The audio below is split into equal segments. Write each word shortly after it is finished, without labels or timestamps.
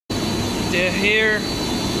here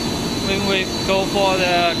when we go for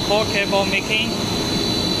the core cable making.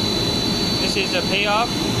 This is the payoff.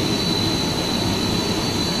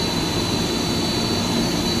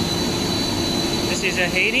 This is a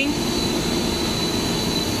heating.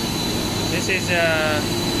 This is a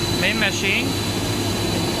main machine.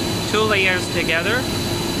 2 layers together.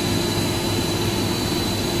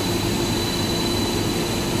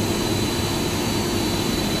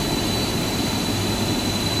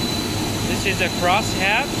 This is a cross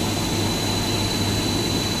head.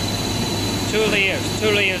 2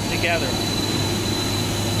 layers together.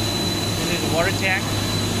 This is water tank.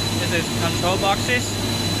 This is control boxes.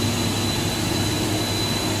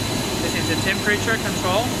 This is the temperature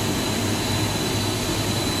control.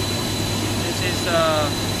 This is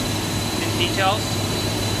in details.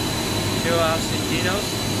 Show us in details.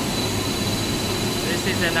 This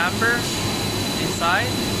is the number inside.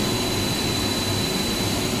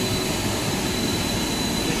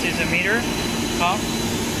 This is a meter pump.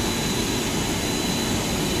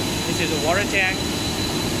 This is a water tank.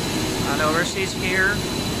 And overseas here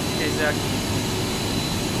is a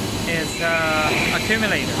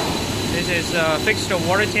accumulator. This is a fixed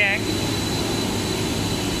water tank.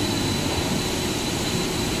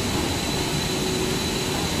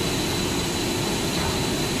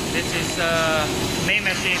 This is main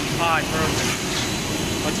machine part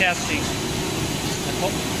for testing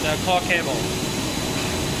the core cable.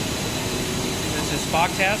 This is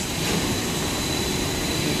spark test.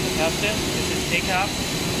 This is test it. This is take up.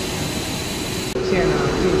 线呢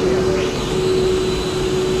进去。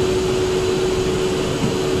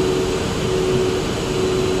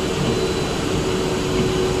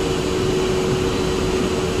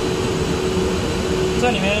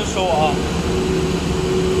这里面说啊。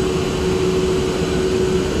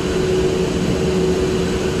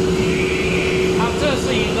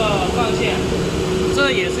 是一个放线，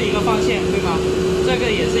这也是一个放线，对吗？这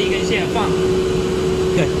个也是一根线放，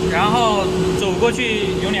对。然后走过去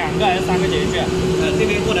有2个还是3个节距？这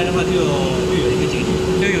边过来的话就有一个节距，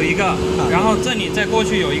就有一个。啊、然后这里再过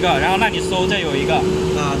去有一个，然后那里收再有一个。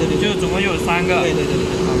啊，对对，就总共有3个。对对对对，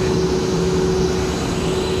好的。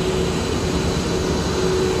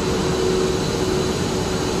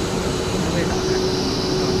会打开。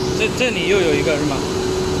这里又有一个是吗？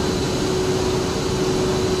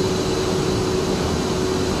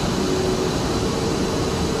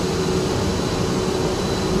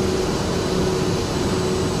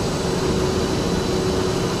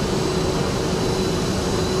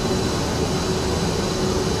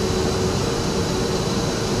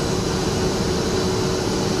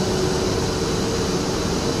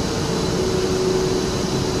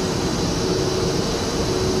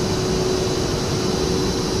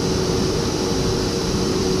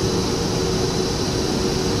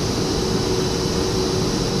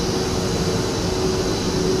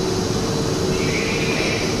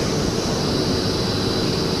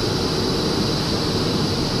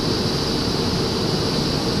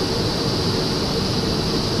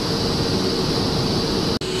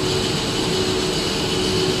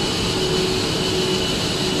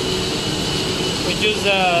 Use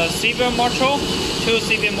the CV motor, 2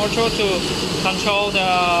 CV motor to control the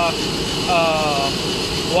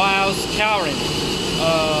wires current,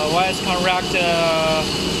 wires correct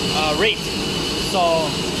rate. So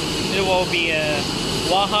it will be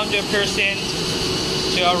 100%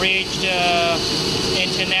 to reach the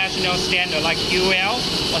international standard like UL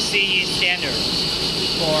or CE standard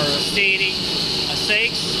for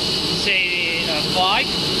CAT6, CAT5,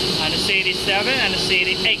 and CAT7 and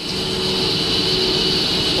CAT8.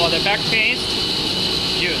 For the back paste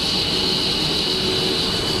use.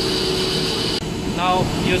 Now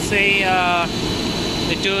you see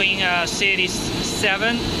they're doing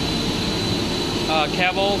CAT7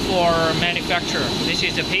 cable for manufacture. This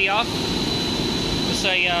is the payoff. You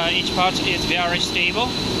see each part is very stable.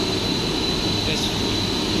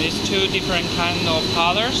 There's 2 different kind of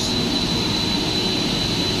colors.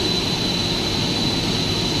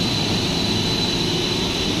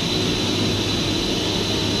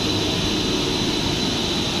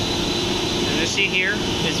 You see here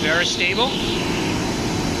is very stable,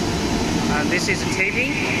 and this is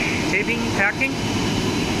taping packing.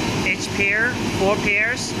 Each pair, 4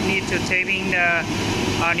 pairs, need to taping the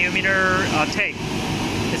aluminum tape.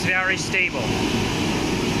 It's very stable.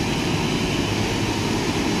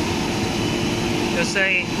 You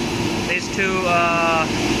see these 2,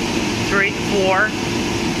 3, 4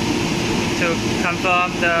 to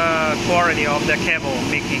confirm the quality of the cable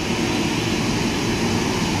making.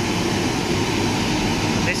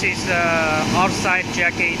 This is outside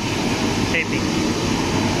jacket taping.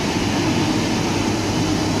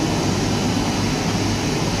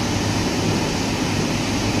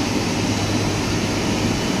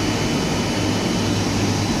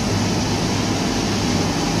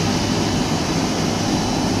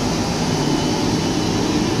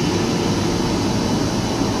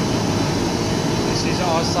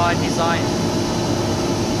 by design.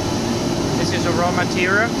 This is a raw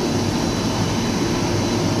material.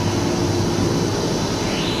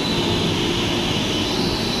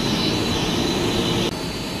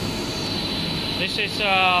 This is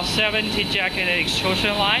 70 jacket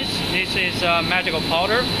extrusion lines. This is magical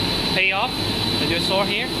powder payoff, as you saw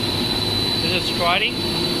here. This is threading.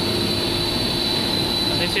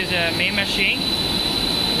 This is a main machine.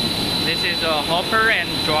 This is a hopper and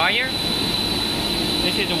dryer.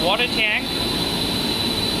 This is a water tank.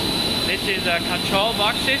 This is a control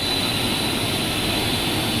boxes.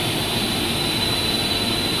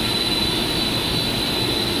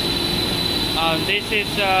 This is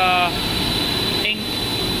ink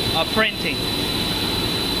printing.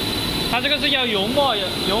 它这个是要油墨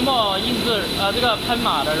印制，这个喷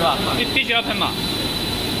码的是吧？必须要喷码。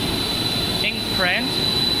Ink print。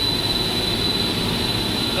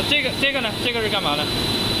这个呢？这个是干嘛的？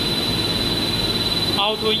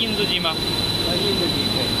凹凸印制机吗？印制机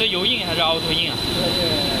对。这油印还是凹凸印啊？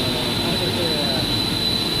这是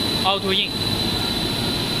凹凸印。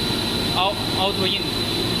凹凸印，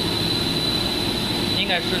应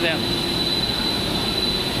该是这样。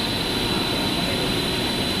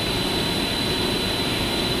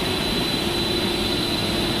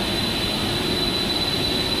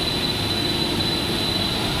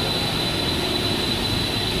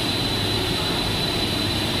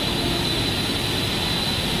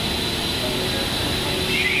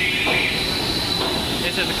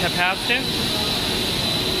This is a capacitor.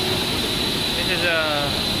 This is a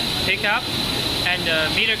pickup and a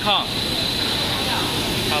meter con.